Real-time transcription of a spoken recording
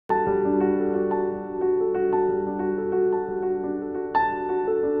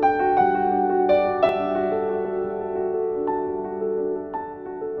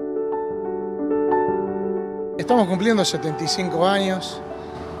Estamos cumpliendo 75 años,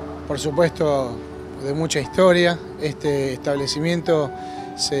 por supuesto de mucha historia. Este establecimiento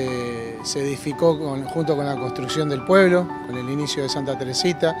se edificó junto con la construcción del pueblo, con el inicio de Santa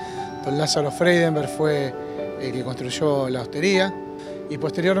Teresita. Don Lázaro Freidenberg fue el que construyó la hostería y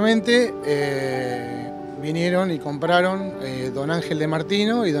posteriormente vinieron y compraron don Ángel de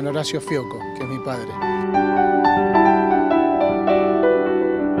Martino y don Horacio Fioco, que es mi padre.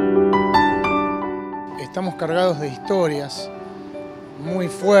 Estamos cargados de historias muy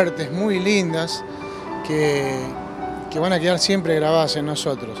fuertes, muy lindas, que van a quedar siempre grabadas en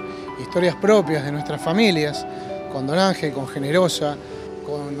nosotros. Historias propias de nuestras familias, con don Ángel, con Generosa,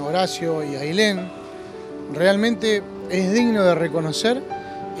 con Horacio y Ailén. Realmente es digno de reconocer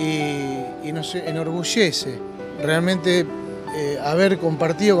y nos enorgullece realmente haber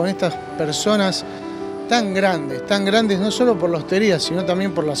compartido con estas personas tan grandes, no solo por la hostería, sino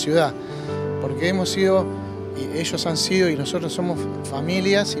también por la ciudad. Porque hemos sido, y ellos han sido, y nosotros somos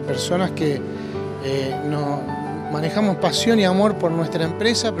familias y personas que manejamos pasión y amor por nuestra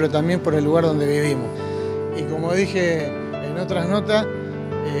empresa, pero también por el lugar donde vivimos. Y como dije en otras notas,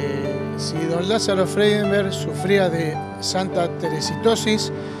 si don Lázaro Freidenberg sufría de santa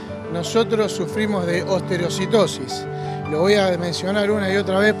teresitosis, nosotros sufrimos de osteocitosis. Lo voy a mencionar una y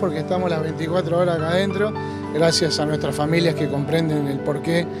otra vez porque estamos las 24 horas acá adentro, gracias a nuestras familias que comprenden el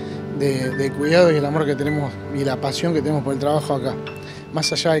porqué de cuidado y el amor que tenemos y la pasión que tenemos por el trabajo acá,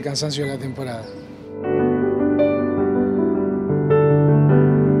 más allá del cansancio de la temporada.